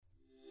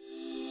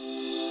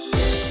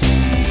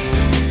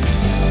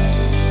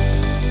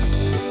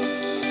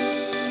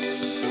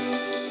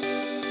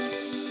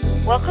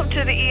Welcome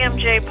to the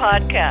EMJ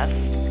podcast.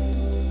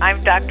 I'm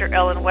Dr.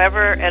 Ellen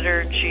Weber,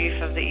 Editor-in-Chief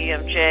of the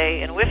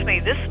EMJ, and with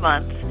me this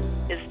month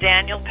is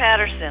Daniel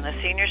Patterson, a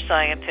senior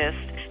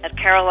scientist at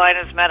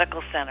Carolinas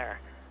Medical Center.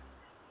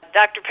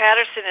 Dr.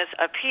 Patterson is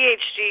a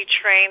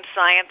PhD-trained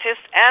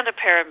scientist and a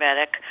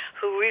paramedic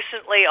who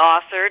recently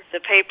authored the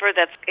paper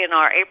that's in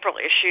our April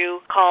issue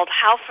called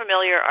How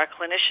Familiar Are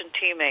Clinician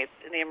Teammates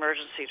in the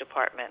Emergency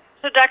Department?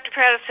 So, Dr.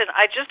 Patterson,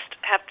 I just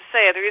have to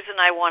say the reason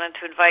I wanted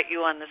to invite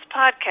you on this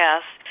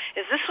podcast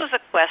is this was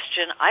a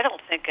question I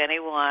don't think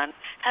anyone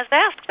has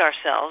asked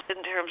ourselves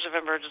in terms of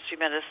emergency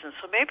medicine.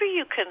 So maybe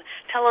you can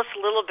tell us a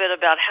little bit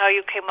about how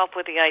you came up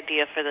with the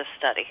idea for this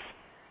study.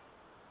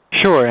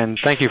 Sure, and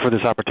thank you for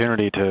this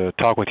opportunity to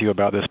talk with you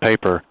about this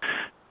paper.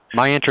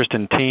 My interest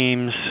in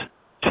teams,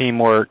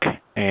 teamwork,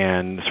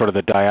 and sort of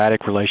the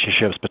dyadic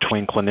relationships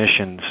between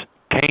clinicians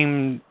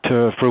came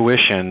to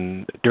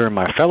fruition during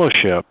my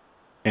fellowship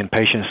in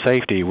patient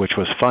safety, which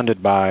was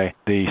funded by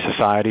the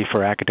Society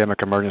for Academic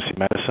Emergency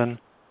Medicine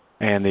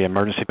and the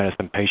Emergency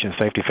Medicine Patient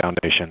Safety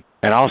Foundation.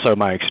 And also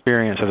my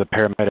experience as a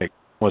paramedic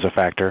was a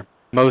factor.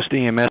 Most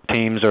EMS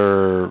teams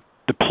are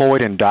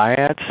deployed in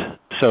dyads,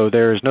 so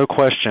there is no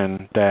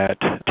question that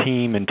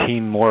team and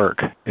teamwork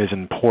is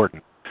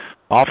important.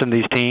 Often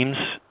these teams,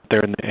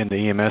 they're in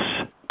the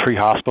EMS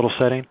pre-hospital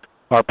setting,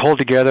 are pulled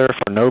together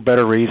for no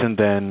better reason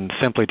than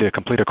simply to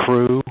complete a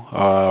crew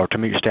or to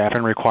meet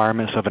staffing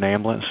requirements of an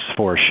ambulance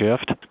for a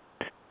shift.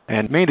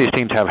 And many of these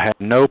teams have had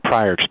no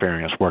prior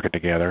experience working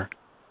together.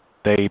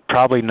 They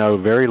probably know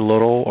very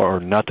little or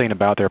nothing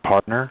about their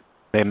partner.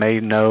 They may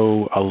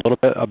know a little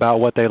bit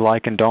about what they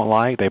like and don't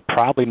like. They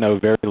probably know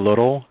very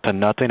little to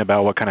nothing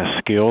about what kind of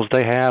skills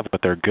they have,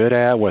 what they're good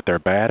at, what they're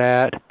bad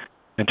at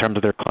in terms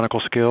of their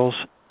clinical skills,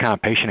 kind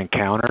of patient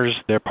encounters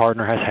their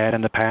partner has had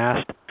in the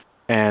past.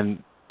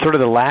 And sort of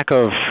the lack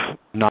of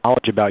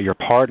knowledge about your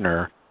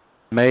partner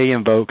may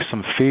invoke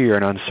some fear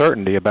and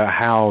uncertainty about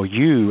how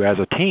you as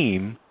a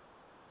team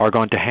are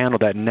going to handle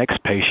that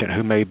next patient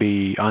who may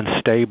be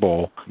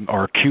unstable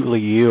or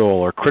acutely ill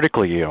or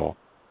critically ill.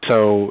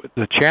 So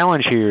the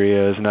challenge here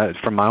is, and that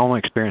from my own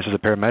experience as a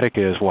paramedic,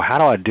 is, well, how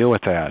do I deal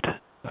with that?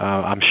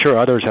 I'm sure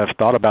others have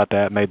thought about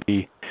that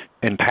maybe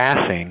in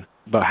passing,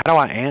 but how do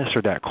I answer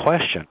that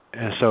question?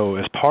 And so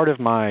as part of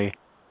my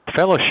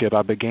fellowship,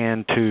 I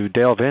began to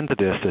delve into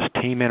this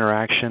team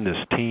interaction,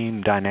 this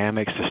team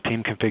dynamics, this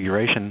team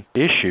configuration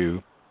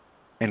issue,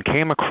 and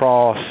came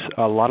across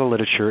a lot of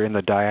literature in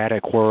the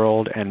dyadic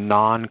world and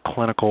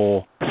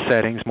non-clinical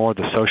settings, more of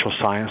the social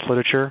science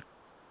literature.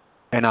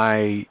 And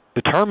I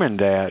determined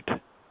that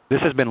this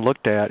has been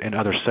looked at in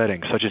other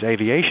settings, such as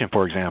aviation,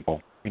 for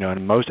example. You know,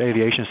 in most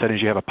aviation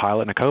settings, you have a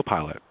pilot and a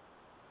co-pilot.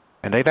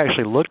 And they've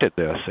actually looked at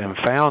this and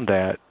found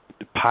that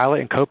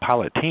pilot and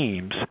co-pilot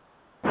teams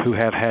who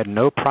have had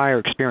no prior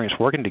experience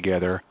working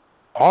together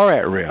are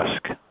at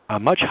risk, a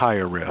much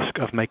higher risk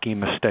of making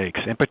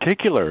mistakes, in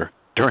particular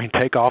during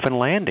takeoff and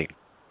landing.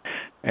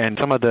 And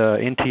some of the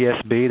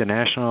NTSB, the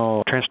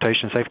National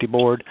Transportation Safety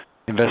Board,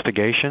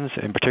 investigations,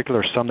 in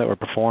particular some that were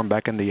performed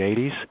back in the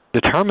 80s,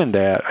 determined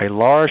that a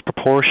large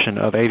proportion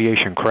of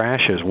aviation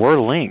crashes were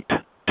linked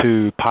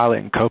to pilot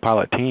and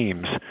co-pilot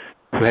teams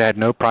who had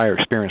no prior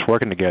experience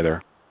working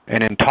together.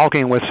 And in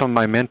talking with some of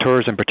my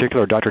mentors, in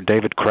particular Dr.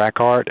 David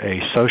Kracart,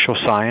 a social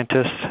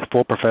scientist,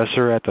 full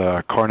professor at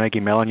the Carnegie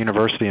Mellon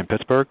University in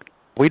Pittsburgh,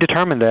 we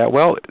determined that,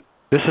 well,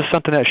 this is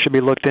something that should be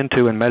looked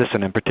into in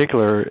medicine, in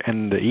particular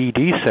in the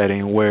ED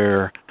setting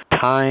where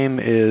time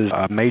is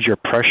a major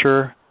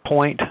pressure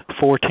point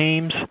for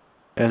teams.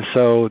 And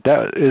so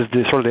that is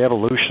sort of the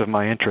evolution of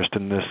my interest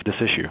in this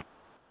issue.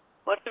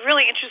 Well, it's a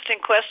really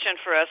interesting question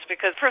for us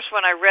because first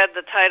when I read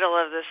the title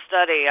of this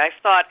study, I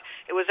thought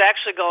it was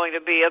actually going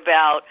to be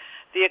about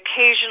the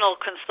occasional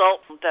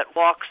consultant that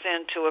walks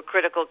into a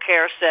critical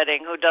care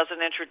setting who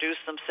doesn't introduce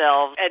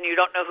themselves and you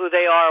don't know who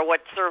they are, what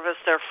service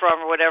they're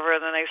from or whatever,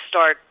 and then they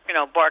start,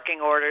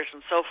 barking orders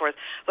and so forth.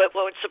 But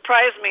what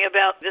surprised me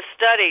about this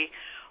study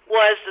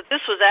was that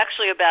this was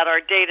actually about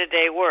our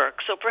day-to-day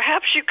work. So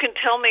perhaps you can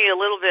tell me a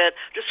little bit,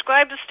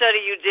 describe the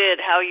study you did,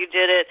 how you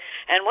did it,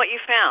 and what you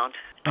found.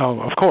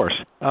 Oh, of course.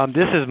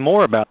 This is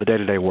more about the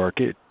day-to-day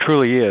work. It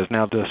truly is.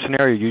 Now, the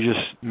scenario you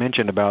just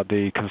mentioned about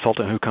the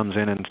consultant who comes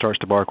in and starts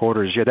to bark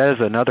orders, yeah, that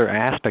is another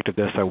aspect of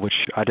this which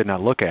I did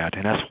not look at,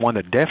 and that's one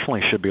that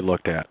definitely should be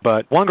looked at.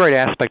 But one great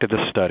aspect of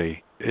this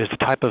study is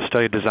the type of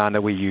study design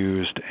that we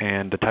used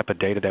and the type of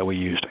data that we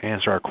used to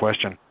answer our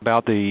question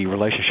about the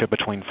relationship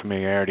between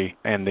familiarity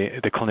and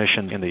the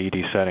clinician in the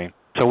ED setting.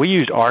 So we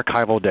used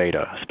archival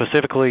data.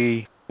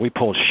 Specifically, we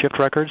pulled shift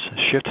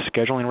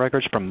scheduling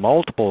records from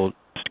multiple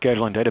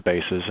scheduling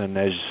databases, and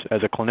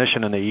as a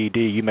clinician in the ED,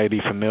 you may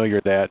be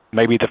familiar that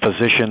maybe the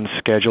physician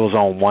schedules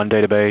on one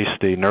database,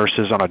 the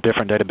nurses on a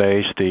different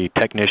database, the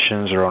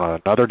technicians are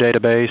on another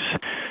database,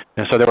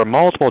 and so there were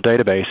multiple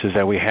databases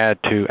that we had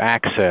to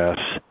access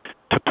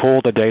to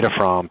pull the data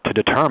from to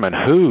determine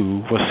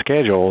who was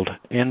scheduled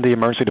in the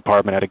emergency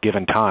department at a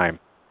given time.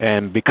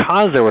 And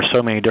because there were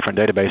so many different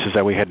databases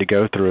that we had to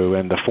go through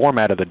and the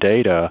format of the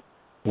data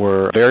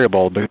were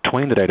variable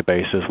between the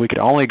databases. We could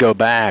only go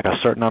back a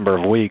certain number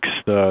of weeks.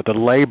 The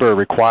labor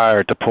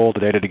required to pull the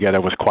data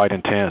together was quite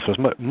intense. It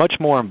was much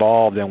more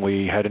involved than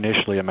we had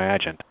initially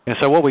imagined. And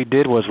so what we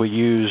did was we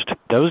used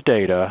those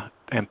data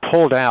and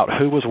pulled out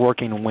who was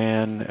working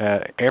when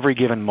at every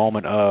given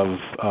moment of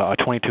a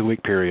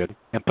 22-week period,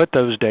 and put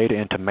those data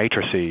into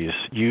matrices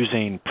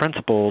using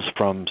principles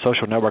from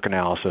social network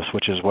analysis,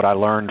 which is what I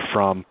learned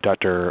from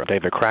Dr.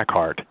 David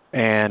Krackhart.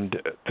 And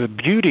the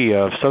beauty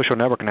of social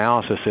network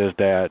analysis is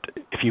that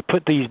if you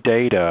put these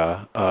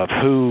data of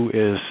who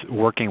is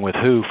working with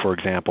who, for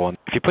example, and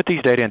if you put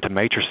these data into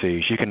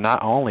matrices, you can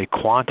not only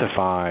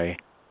quantify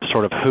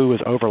sort of who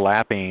is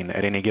overlapping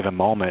at any given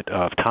moment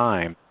of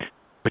time,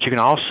 but you can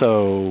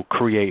also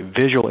create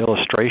visual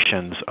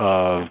illustrations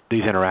of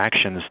these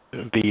interactions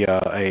via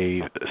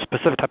a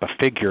specific type of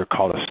figure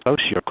called a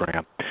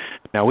sociogram.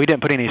 Now, we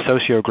didn't put any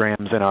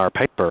sociograms in our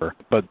paper,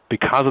 but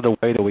because of the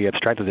way that we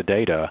abstracted the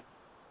data,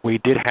 we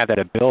did have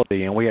that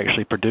ability, and we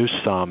actually produced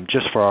some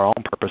just for our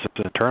own purposes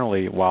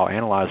internally while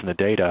analyzing the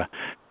data.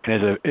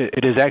 And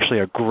it is actually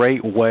a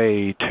great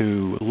way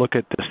to look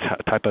at this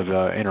type of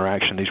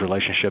interaction, these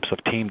relationships of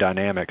team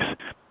dynamics,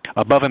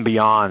 above and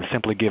beyond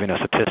simply giving a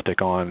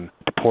statistic on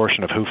the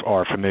portion of who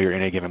are familiar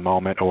at any given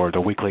moment or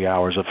the weekly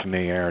hours of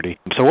familiarity.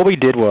 So what we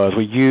did was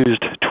we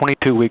used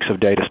 22 weeks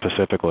of data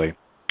specifically,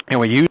 and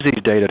we used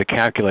these data to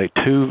calculate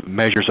two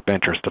measures of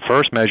interest. The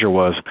first measure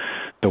was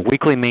the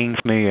weekly mean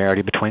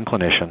familiarity between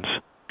clinicians,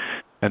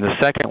 and the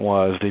second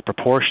was the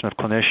proportion of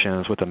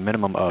clinicians with a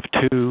minimum of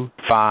 2,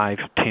 5,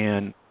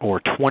 10,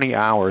 or 20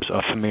 hours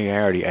of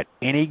familiarity at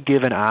any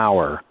given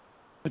hour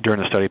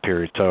during the study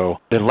period. So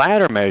the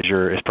latter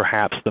measure is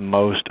perhaps the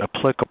most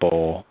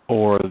applicable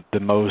or the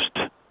most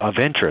of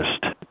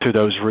interest to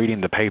those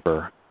reading the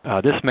paper.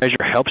 This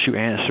measure helps you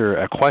answer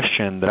a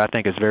question that I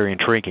think is very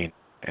intriguing,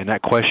 and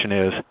that question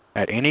is,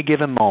 at any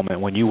given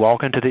moment when you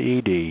walk into the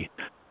ED,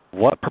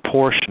 what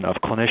proportion of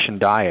clinician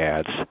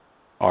dyads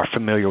are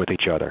familiar with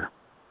each other?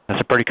 That's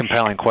a pretty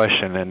compelling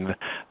question,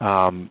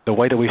 and the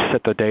way that we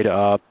set the data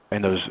up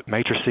in those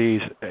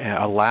matrices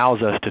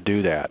allows us to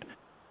do that.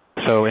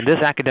 So in this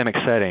academic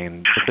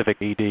setting, specific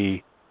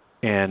ED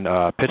in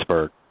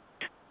Pittsburgh,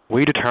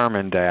 we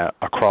determined that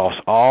across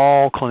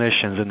all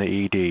clinicians in the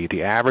ED,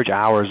 the average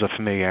hours of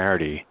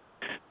familiarity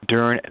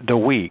during the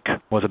week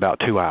was about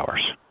 2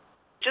 hours.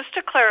 Just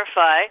to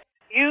clarify,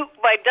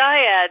 by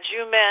dyads,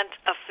 you meant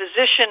a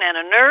physician and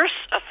a nurse,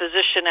 a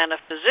physician and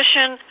a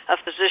physician, a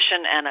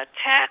physician and a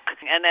tech,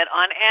 and that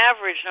on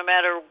average, no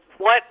matter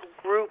what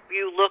group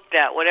you looked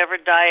at, whatever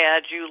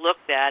dyad you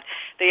looked at,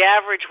 the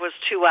average was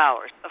 2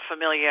 hours of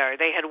familiarity.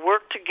 They had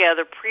worked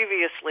together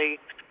previously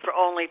for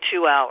only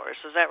 2 hours.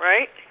 Is that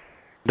right?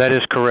 That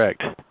is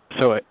correct.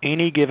 So at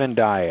any given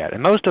dyad,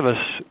 and most of us,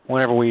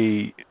 whenever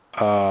we,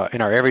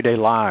 in our everyday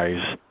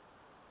lives,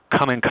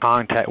 come in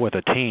contact with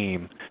a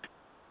team,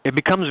 it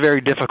becomes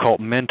very difficult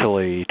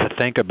mentally to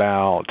think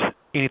about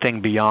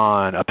anything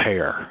beyond a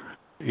pair.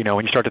 You know,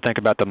 when you start to think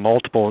about the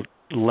multiple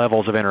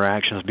levels of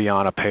interactions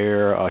beyond a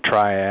pair, a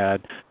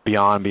triad,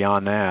 beyond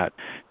that,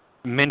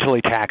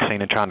 mentally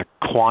taxing and trying to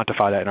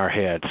quantify that in our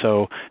head.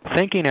 So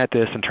thinking at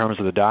this in terms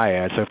of the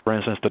dyad, so for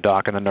instance, the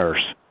doc and the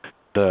nurse,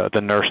 the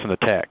nurse and the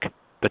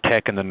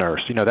tech and the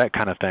nurse, you know, that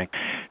kind of thing.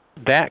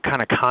 That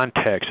kind of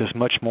context is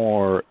much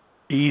more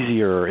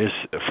easier is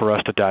for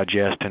us to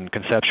digest and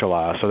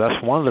conceptualize. So that's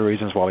one of the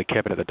reasons why we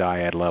kept it at the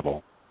dyad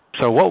level.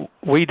 So what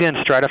we then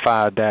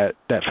stratified that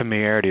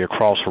familiarity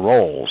across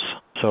roles.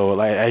 So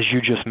as you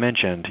just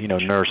mentioned, you know,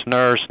 nurse,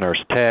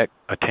 tech,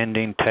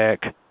 attending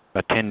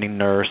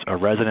nurse, a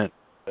resident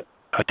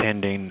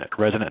attending,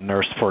 resident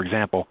nurse, for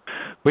example.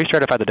 We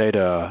stratified the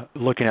data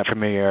looking at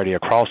familiarity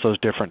across those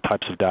different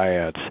types of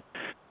dyads.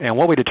 And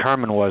what we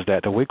determined was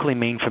that the weekly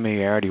mean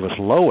familiarity was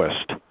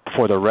lowest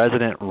for the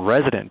resident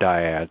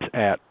dyads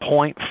at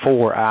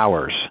 0.4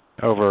 hours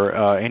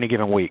over any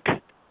given week.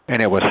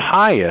 And it was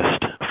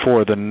highest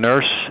for the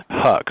nurse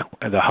HUC.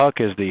 The HUC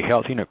is the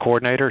health unit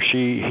coordinator.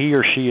 He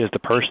or she is the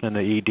person in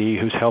the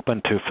ED who's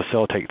helping to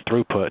facilitate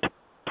throughput,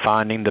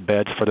 finding the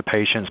beds for the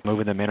patients,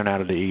 moving them in and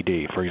out of the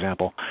ED, for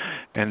example.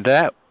 And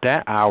that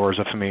hours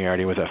of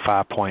familiarity was at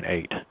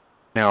 5.8.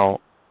 Now,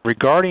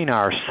 regarding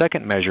our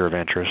second measure of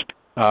interest,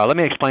 let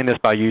me explain this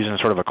by using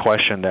sort of a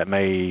question that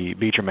may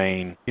be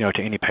germane, you know,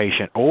 to any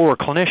patient or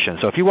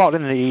clinician. So if you walked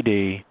into the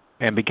ED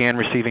and began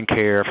receiving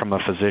care from a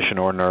physician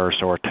or a nurse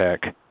or a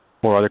tech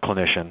or other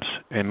clinicians,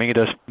 and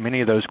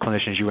many of those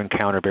clinicians you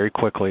encounter very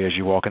quickly as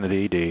you walk into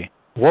the ED,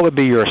 what would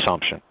be your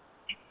assumption?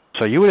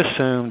 So you would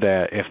assume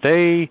that if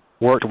they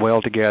worked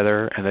well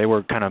together and they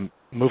were kind of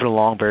moving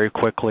along very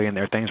quickly and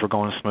their things were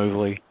going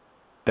smoothly,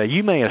 that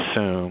you may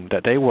assume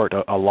that they worked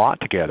a lot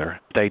together.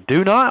 If they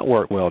do not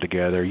work well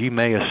together, you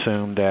may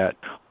assume that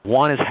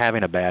one is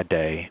having a bad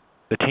day,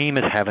 the team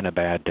is having a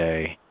bad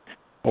day,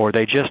 or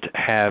they just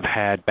have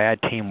had bad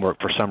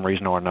teamwork for some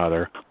reason or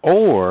another,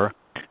 or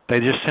they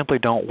just simply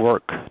don't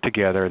work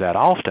together that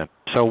often.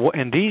 So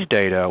in these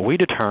data, we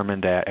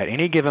determined that at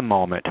any given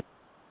moment,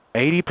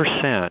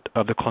 80%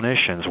 of the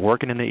clinicians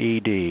working in the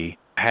ED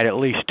had at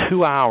least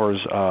 2 hours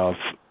of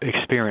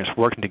experienced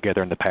working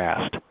together in the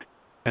past,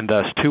 and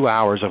thus 2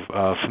 hours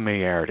of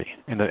familiarity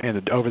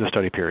over the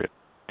study period.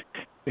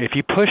 If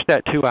you push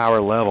that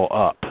 2-hour level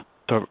up,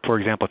 so for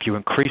example, if you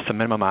increase the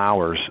minimum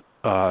hours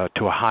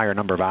to a higher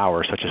number of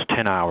hours, such as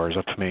 10 hours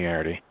of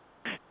familiarity,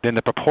 then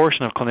the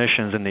proportion of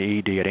clinicians in the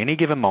ED at any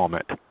given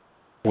moment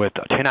with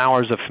 10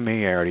 hours of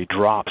familiarity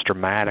drops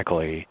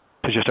dramatically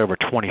to just over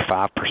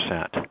 25%.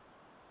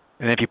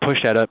 And if you push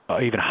that up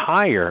even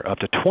higher, up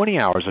to 20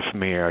 hours of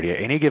familiarity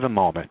at any given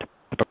moment,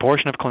 the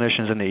proportion of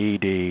clinicians in the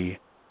ED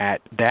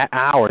at that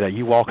hour that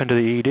you walk into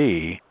the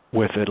ED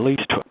with at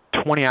least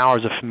 20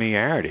 hours of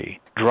familiarity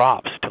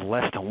drops to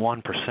less than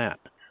 1%.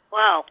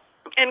 Wow.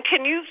 And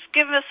can you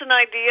give us an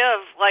idea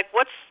of, like,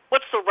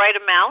 what's the right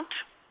amount?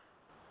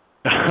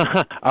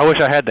 I wish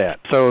I had that.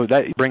 So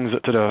that brings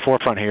it to the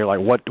forefront here, like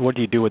what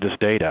do you do with this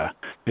data?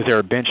 Is there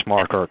a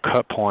benchmark or a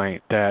cut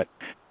point that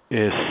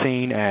is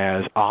seen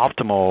as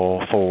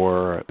optimal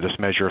for this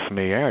measure of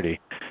familiarity?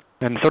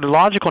 And so the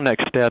logical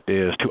next step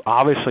is to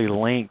obviously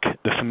link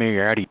the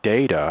familiarity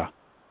data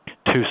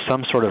to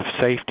some sort of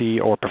safety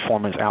or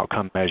performance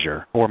outcome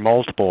measure or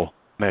multiple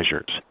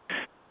measures.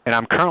 And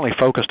I'm currently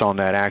focused on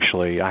that,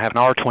 actually. I have an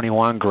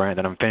R21 grant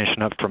that I'm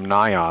finishing up from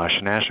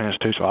NIOSH, National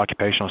Institute of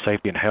Occupational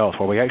Safety and Health,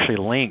 where we actually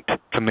linked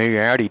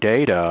familiarity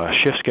data,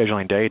 shift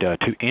scheduling data,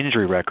 to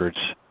injury records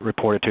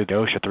reported to the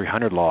OSHA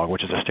 300 log,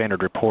 which is a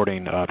standard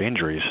reporting of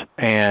injuries.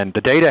 And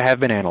the data have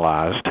been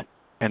analyzed,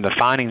 and the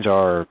findings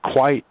are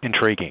quite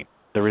intriguing.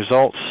 The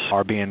results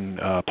are being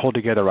pulled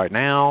together right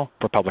now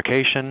for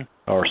publication,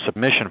 or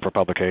submission for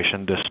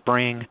publication this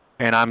spring.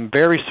 And I'm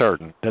very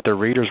certain that the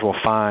readers will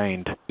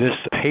find this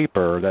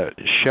paper that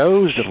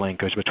shows the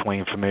linkage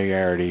between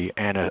familiarity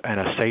and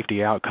a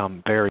safety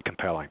outcome very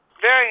compelling.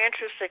 Very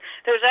interesting.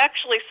 There's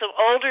actually some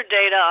older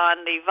data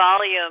on the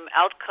volume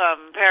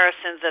outcome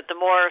comparisons that the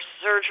more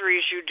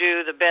surgeries you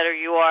do, the better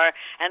you are,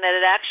 and that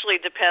it actually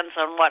depends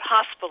on what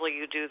hospital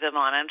you do them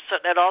on. And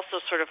so that also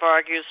sort of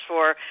argues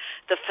for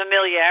the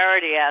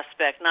familiarity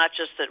aspect, not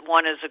just that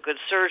one is a good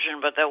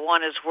surgeon, but that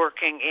one is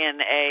working in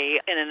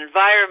an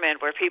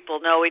environment where people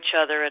know each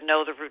other and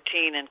know the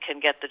routine and can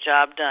get the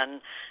job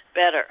done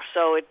better.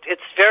 So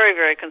it's very,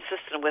 very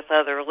consistent with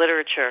other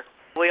literature.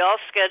 We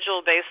all schedule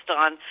based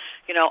on,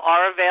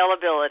 our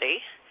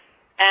availability,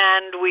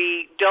 and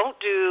we don't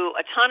do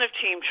a ton of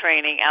team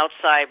training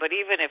outside, but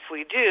even if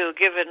we do,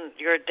 given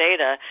your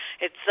data,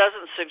 it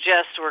doesn't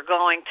suggest we're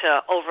going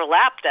to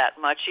overlap that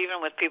much,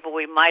 even with people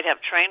we might have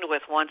trained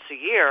with once a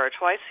year or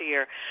twice a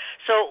year.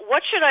 So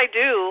what should I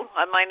do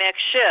on my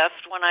next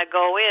shift when I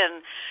go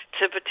in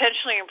to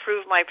potentially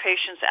improve my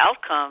patient's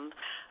outcome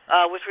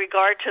with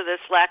regard to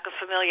this lack of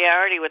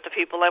familiarity with the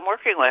people I'm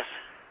working with?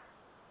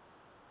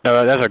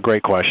 No, that's a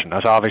great question.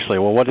 That's obviously,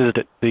 what do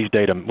these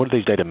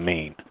data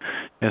mean?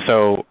 And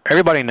so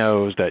everybody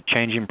knows that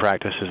changing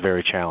practice is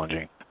very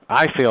challenging.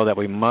 I feel that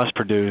we must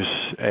produce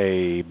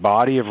a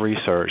body of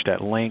research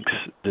that links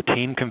the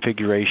team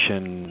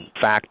configuration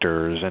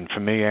factors and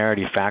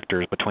familiarity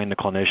factors between the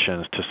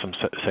clinicians to some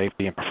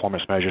safety and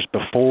performance measures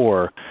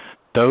before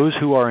those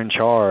who are in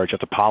charge of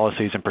the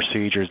policies and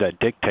procedures that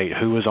dictate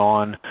who is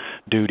on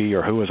duty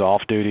or who is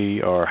off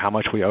duty or how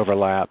much we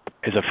overlap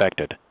is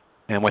affected.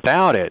 And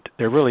without it,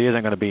 there really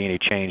isn't going to be any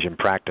change in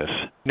practice.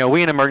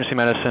 We in emergency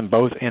medicine,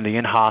 both in the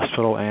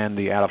in-hospital and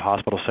the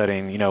out-of-hospital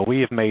setting, we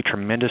have made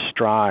tremendous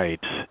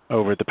strides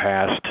over the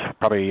past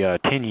probably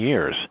 10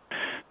 years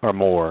or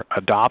more,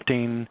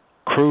 adopting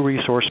crew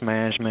resource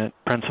management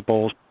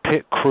principles,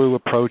 pit crew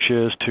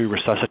approaches to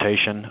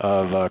resuscitation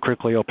of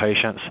critically ill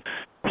patients,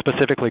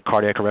 specifically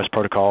cardiac arrest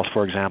protocols,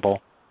 for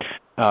example.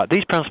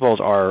 These principles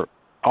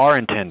are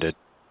intended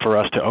for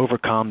us to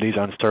overcome these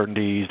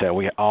uncertainties that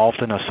we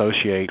often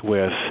associate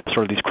with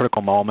sort of these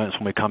critical moments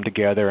when we come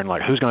together and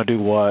like, who's going to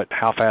do what,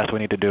 how fast do we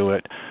need to do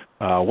it,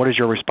 what is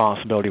your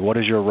responsibility, what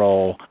is your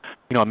role.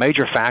 A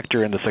major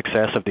factor in the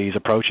success of these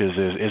approaches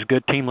is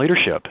good team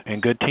leadership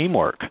and good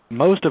teamwork.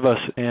 Most of us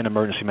in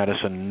emergency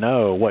medicine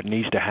know what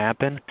needs to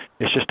happen.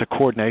 It's just a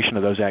coordination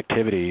of those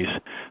activities,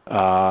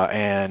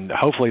 and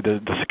hopefully the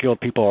skilled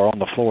people are on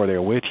the floor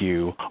there with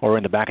you or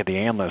in the back of the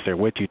ambulance there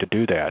with you to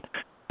do that.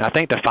 I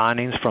think the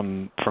findings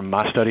from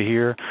my study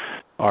here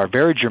are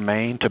very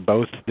germane to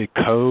both the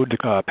code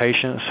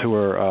patients who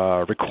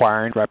are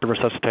requiring rapid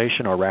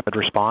resuscitation or rapid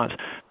response,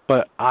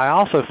 but I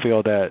also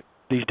feel that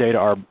these data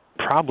are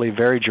probably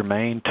very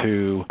germane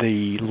to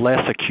the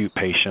less acute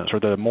patients or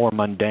the more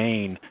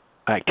mundane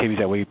activities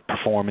that we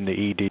perform in the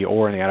ED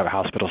or in the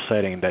out-of-hospital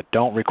setting that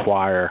don't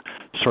require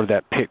sort of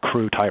that pit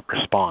crew type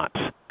response.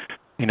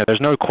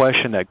 There's no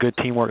question that good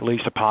teamwork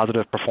leads to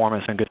positive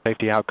performance and good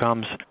safety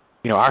outcomes.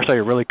 Our study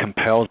really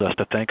compels us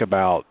to think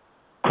about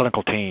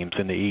clinical teams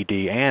in the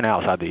ED and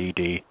outside the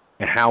ED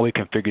and how we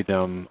configure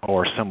them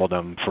or assemble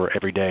them for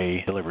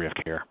everyday delivery of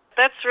care.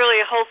 That's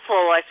really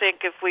hopeful, I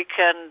think, if we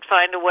can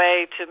find a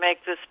way to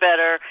make this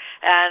better.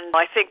 And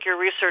I think your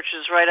research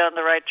is right on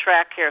the right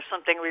track here,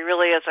 something we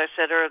really, as I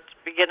said at the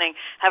beginning,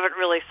 haven't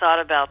really thought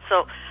about.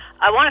 So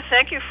I want to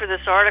thank you for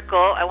this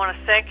article. I want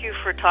to thank you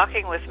for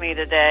talking with me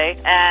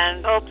today,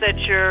 and hope that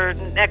your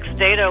next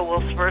data will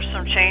spur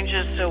some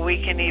changes so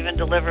we can even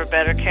deliver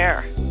better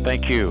care.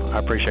 Thank you. I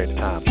appreciate the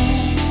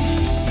time.